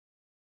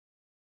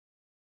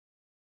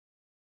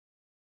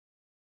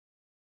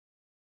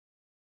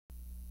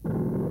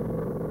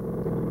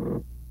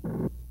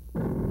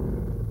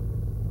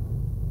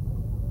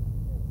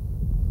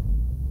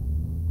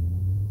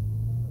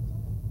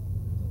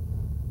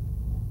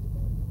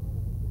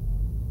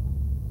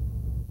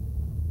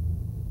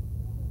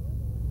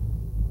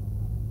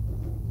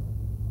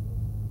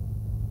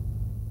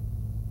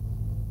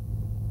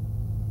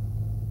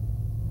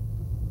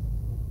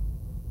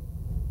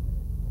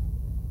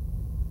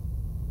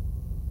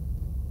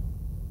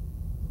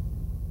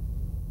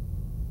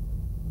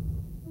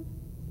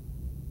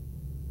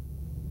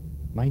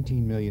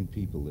19 million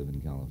people live in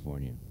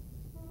California.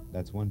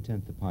 That's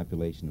 1/10 the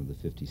population of the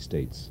 50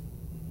 states,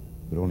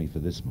 but only for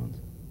this month.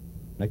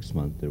 Next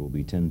month, there will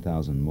be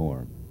 10,000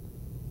 more.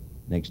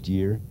 Next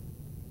year,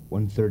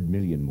 1/3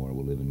 million more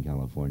will live in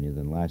California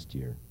than last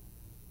year,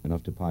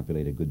 enough to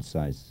populate a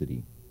good-sized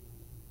city.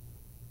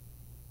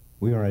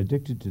 We are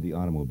addicted to the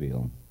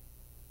automobile.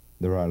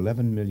 There are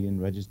 11 million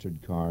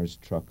registered cars,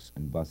 trucks,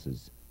 and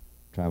buses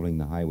traveling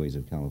the highways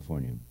of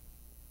California.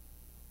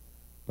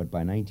 But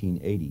by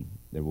 1980,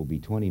 there will be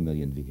 20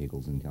 million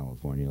vehicles in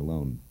California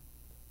alone.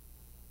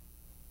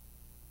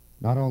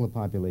 Not all the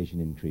population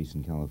increase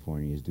in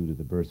California is due to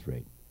the birth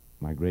rate.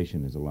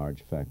 Migration is a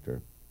large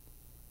factor.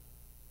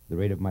 The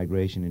rate of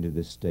migration into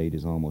this state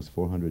is almost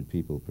 400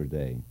 people per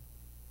day.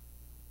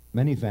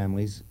 Many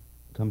families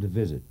come to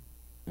visit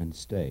and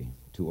stay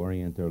to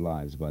orient their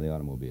lives by the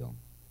automobile.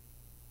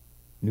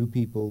 New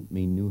people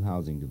mean new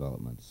housing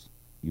developments,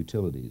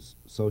 utilities,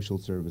 social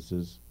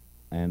services,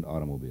 and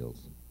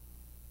automobiles,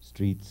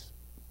 streets,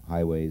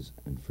 highways,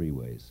 and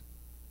freeways.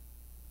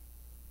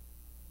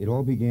 It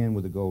all began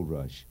with the gold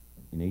rush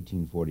in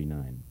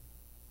 1849.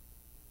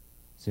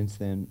 Since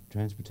then,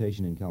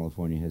 transportation in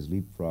California has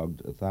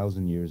leapfrogged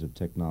 1,000 years of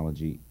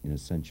technology in a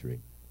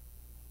century,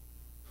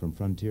 from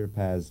frontier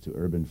paths to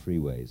urban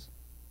freeways.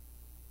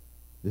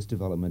 This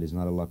development is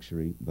not a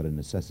luxury, but a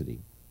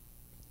necessity.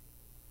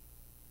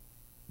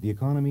 The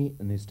economy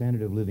and the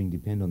standard of living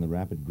depend on the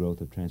rapid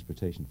growth of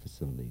transportation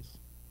facilities.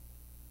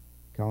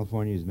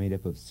 California is made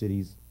up of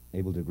cities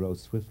able to grow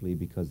swiftly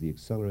because the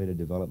accelerated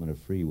development of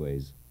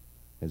freeways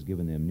has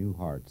given them new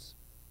hearts,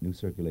 new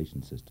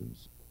circulation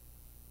systems.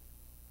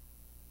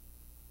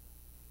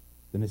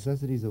 The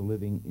necessities of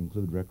living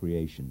include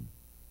recreation,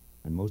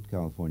 and most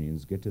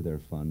Californians get to their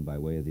fun by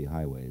way of the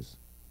highways.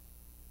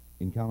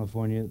 In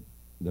California,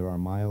 there are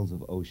miles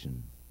of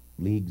ocean,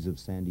 leagues of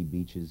sandy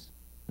beaches,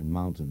 and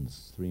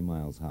mountains 3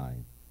 miles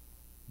high.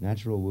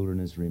 Natural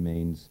wilderness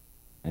remains,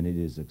 and it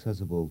is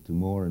accessible to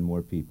more and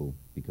more people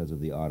because of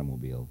the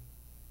automobile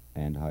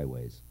and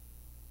highways.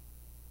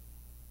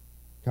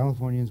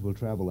 Californians will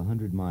travel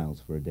 100 miles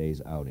for a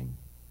day's outing,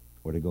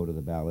 or to go to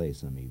the ballet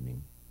some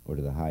evening, or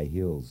to the high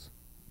hills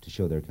to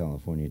show their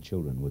California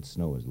children what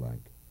snow is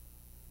like.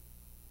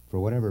 For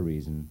whatever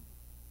reason,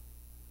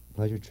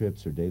 pleasure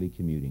trips or daily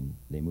commuting,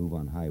 they move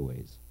on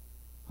highways.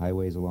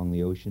 Highways along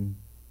the ocean,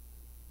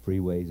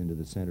 freeways into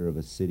the center of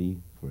a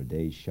city for a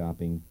day's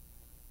shopping,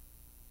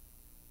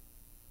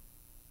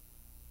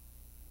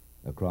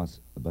 across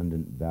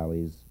abundant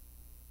valleys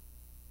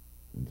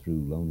and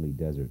through lonely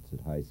deserts at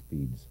high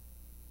speeds.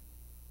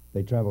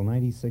 They travel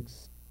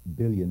 96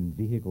 billion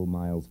vehicle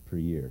miles per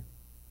year.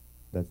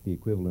 That's the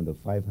equivalent of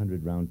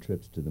 500 round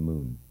trips to the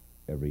moon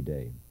every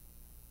day.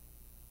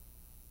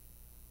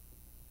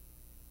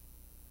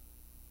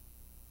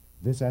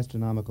 This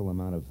astronomical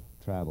amount of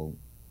travel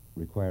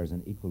requires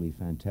an equally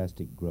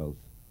fantastic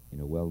growth in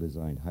a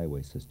well-designed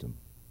highway system.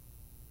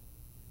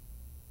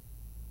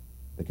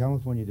 The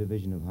California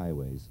Division of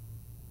Highways,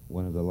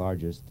 one of the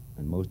largest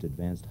and most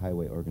advanced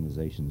highway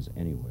organizations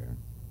anywhere,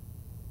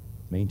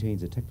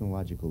 maintains a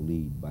technological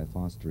lead by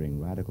fostering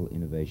radical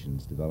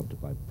innovations developed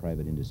by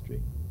private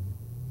industry.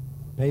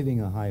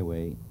 Paving a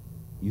highway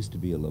used to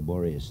be a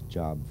laborious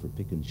job for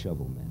pick and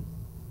shovel men.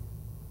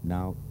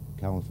 Now,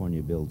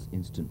 California builds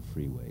instant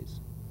freeways.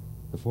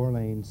 The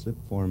 4-lane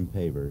slip-form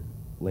paver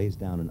lays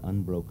down an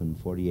unbroken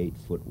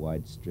 48-foot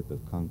wide strip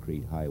of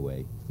concrete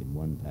highway in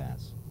one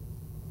pass.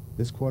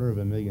 This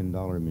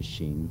 $250,000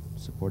 machine,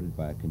 supported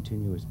by a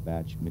continuous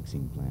batch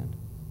mixing plant,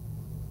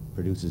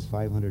 produces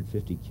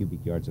 550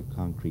 cubic yards of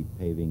concrete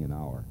paving an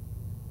hour,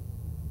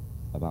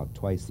 about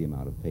twice the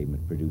amount of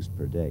pavement produced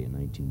per day in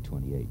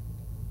 1928.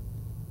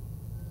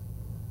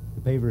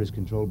 The paver is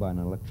controlled by an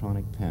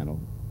electronic panel,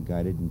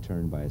 guided and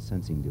turned by a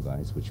sensing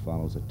device which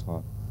follows a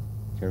taut,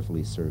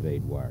 carefully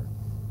surveyed wire.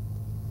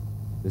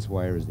 This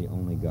wire is the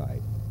only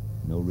guide.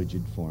 No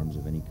rigid forms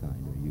of any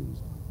kind are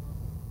used.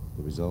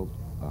 The result,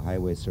 a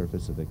highway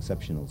surface of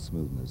exceptional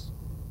smoothness,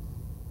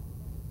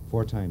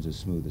 4 times as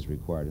smooth as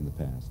required in the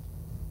past.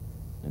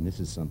 And this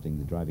is something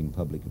the driving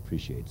public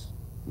appreciates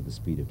with the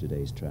speed of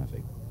today's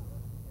traffic.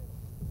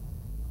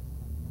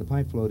 The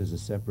pipe float is a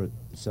separate,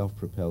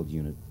 self-propelled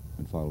unit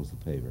and follows the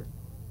paver.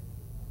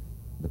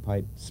 The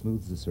pipe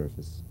smooths the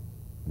surface,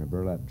 and a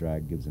burlap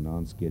drag gives a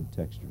non-skid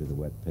texture to the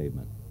wet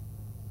pavement.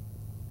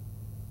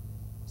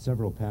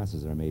 Several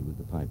passes are made with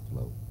the pipe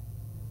float.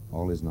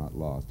 All is not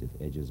lost if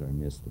edges are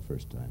missed the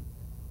first time.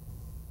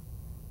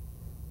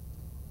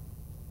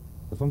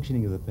 The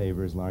functioning of the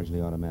paver is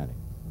largely automatic.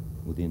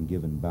 Within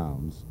given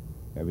bounds,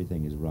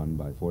 everything is run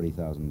by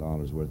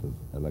 $40,000 worth of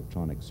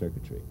electronic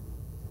circuitry.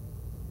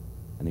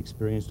 An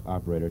experienced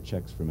operator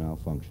checks for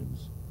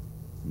malfunctions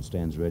and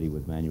stands ready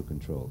with manual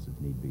controls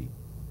if need be.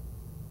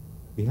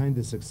 Behind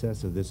the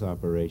success of this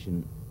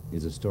operation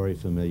is a story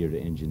familiar to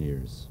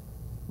engineers: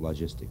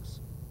 logistics.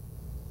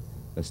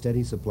 A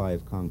steady supply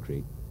of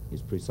concrete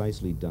is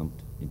precisely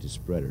dumped into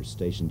spreaders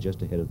stationed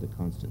just ahead of the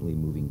constantly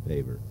moving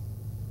paver.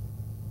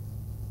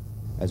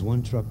 As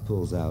one truck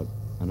pulls out,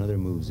 another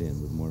moves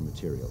in with more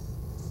material.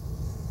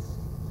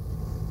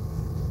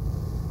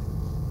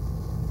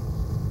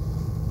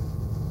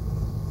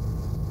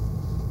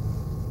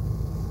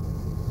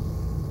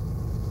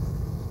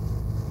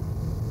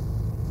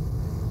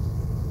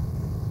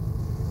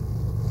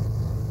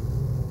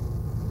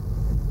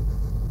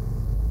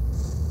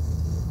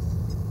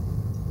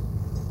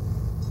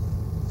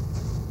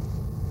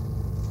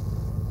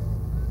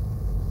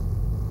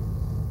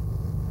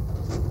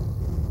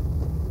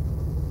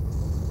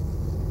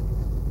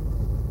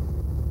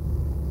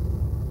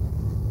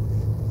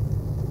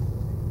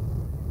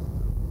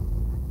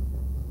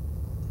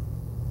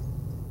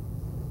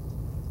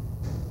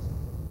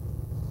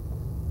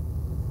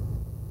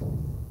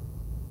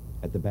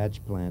 At the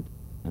batch plant,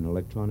 an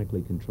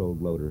electronically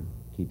controlled loader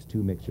keeps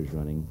two mixers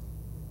running,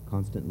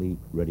 constantly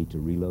ready to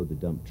reload the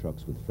dump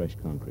trucks with fresh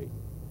concrete.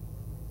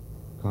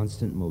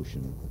 Constant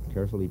motion,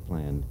 carefully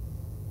planned,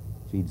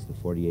 feeds the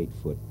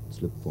 48-foot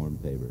slip-form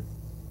paver.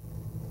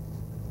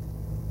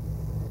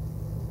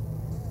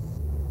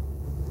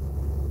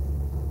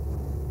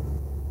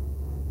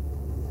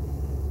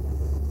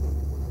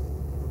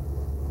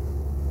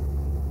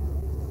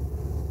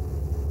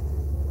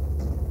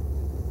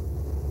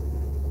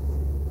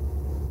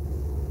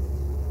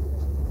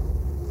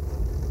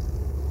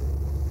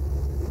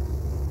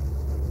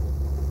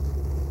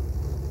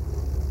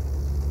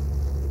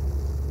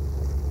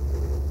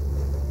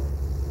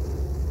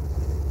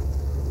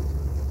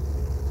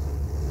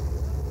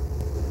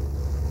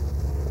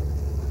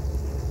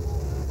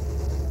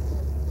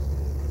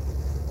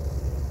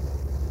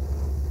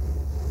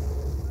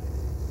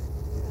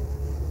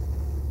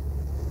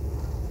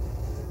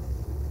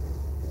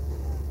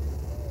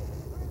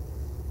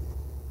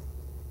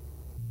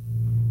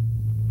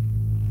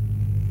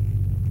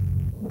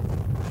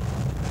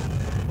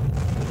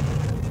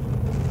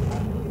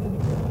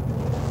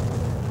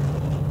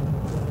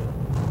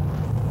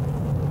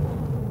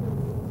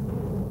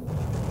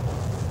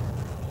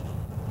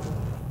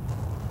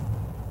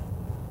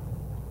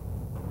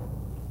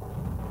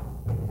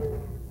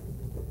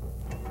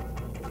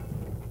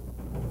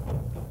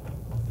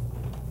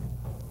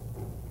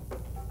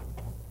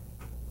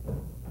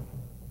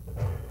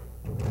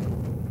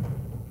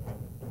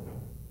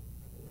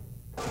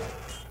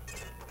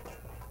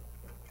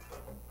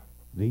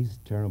 These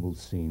terrible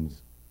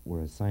scenes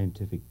were a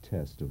scientific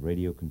test of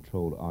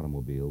radio-controlled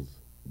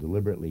automobiles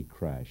deliberately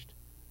crashed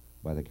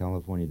by the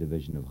California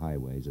Division of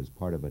Highways as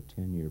part of a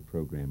 10-year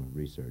program of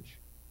research.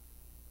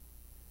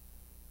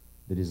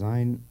 The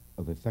design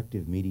of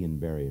effective median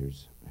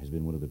barriers has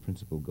been one of the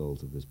principal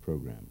goals of this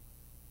program.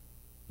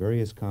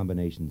 Various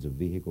combinations of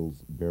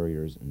vehicles,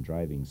 barriers, and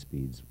driving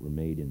speeds were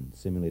made in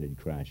simulated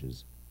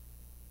crashes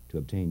to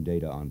obtain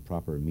data on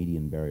proper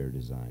median barrier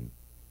design.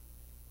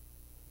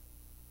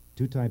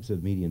 Two types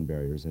of median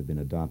barriers have been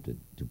adopted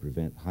to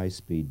prevent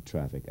high-speed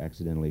traffic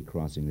accidentally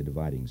crossing the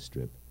dividing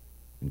strip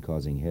and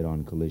causing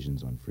head-on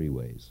collisions on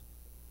freeways.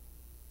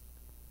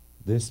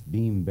 This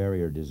beam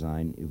barrier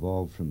design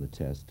evolved from the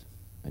test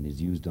and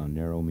is used on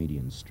narrow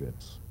median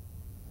strips.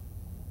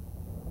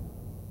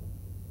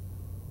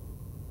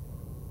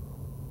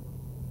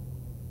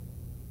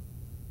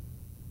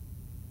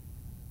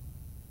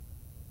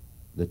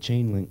 The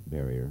chain-link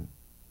barrier,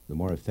 the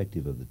more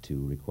effective of the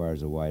two,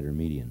 requires a wider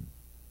median.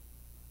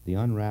 The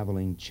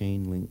unraveling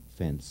chain-link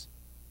fence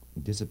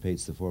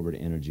dissipates the forward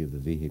energy of the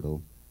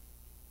vehicle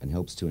and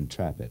helps to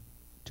entrap it,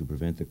 to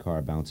prevent the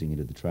car bouncing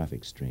into the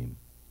traffic stream.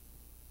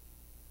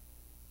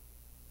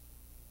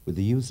 With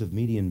the use of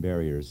median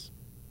barriers,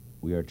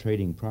 we are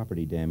trading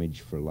property damage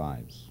for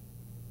lives.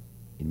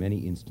 In many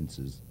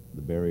instances,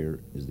 the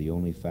barrier is the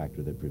only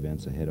factor that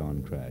prevents a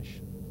head-on crash.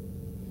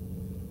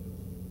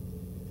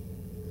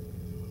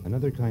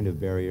 Another kind of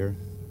barrier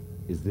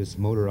is this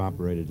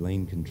motor-operated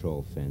lane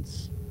control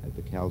fence at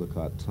the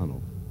Caldecott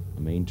Tunnel, a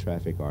main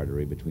traffic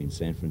artery between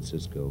San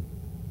Francisco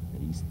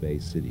and East Bay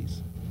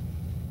cities.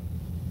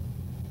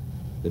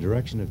 The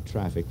direction of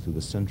traffic through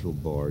the central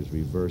bore is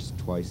reversed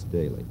twice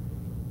daily.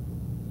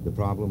 The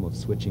problem of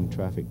switching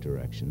traffic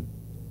direction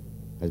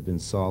has been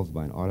solved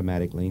by an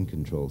automatic lane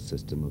control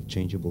system of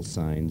changeable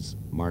signs,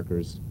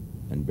 markers,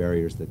 and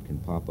barriers that can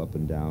pop up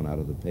and down out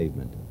of the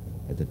pavement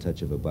at the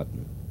touch of a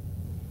button.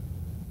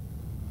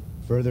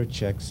 Further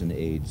checks and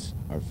aids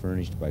are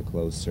furnished by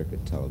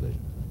closed-circuit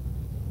television.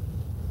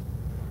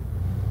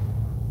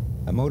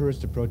 A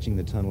motorist approaching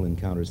the tunnel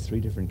encounters three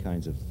different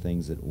kinds of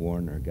things that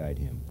warn or guide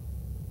him.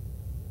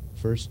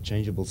 First,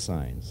 changeable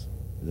signs,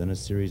 then a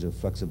series of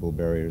flexible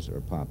barriers or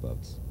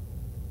pop-ups.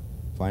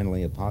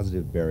 Finally, a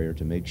positive barrier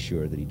to make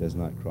sure that he does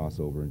not cross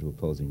over into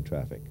opposing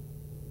traffic.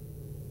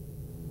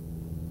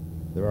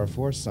 There are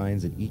 4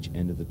 signs at each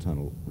end of the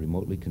tunnel,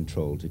 remotely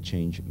controlled to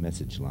change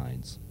message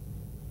lines.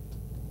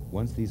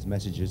 Once these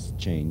messages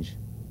change,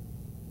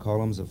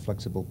 columns of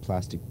flexible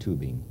plastic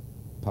tubing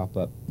pop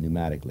up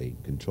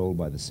pneumatically, controlled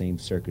by the same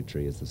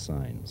circuitry as the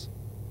signs.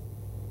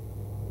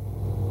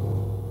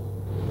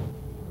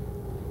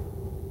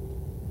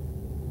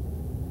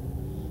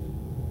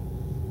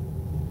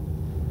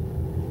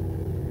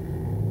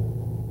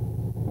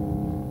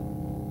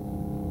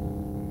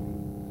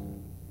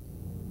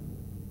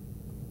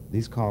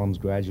 These columns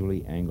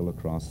gradually angle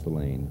across the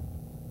lane,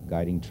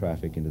 guiding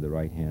traffic into the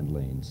right-hand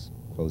lanes,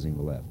 closing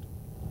the left.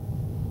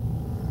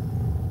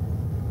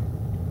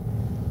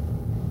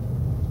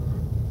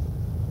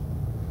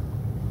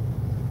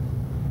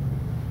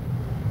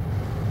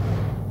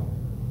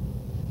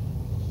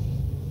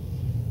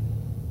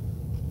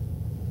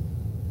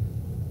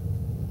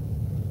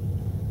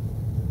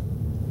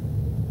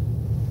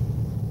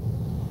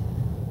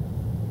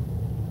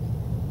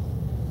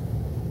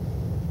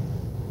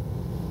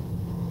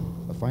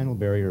 A final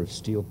barrier of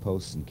steel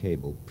posts and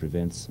cable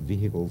prevents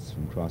vehicles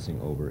from crossing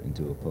over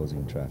into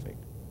opposing traffic.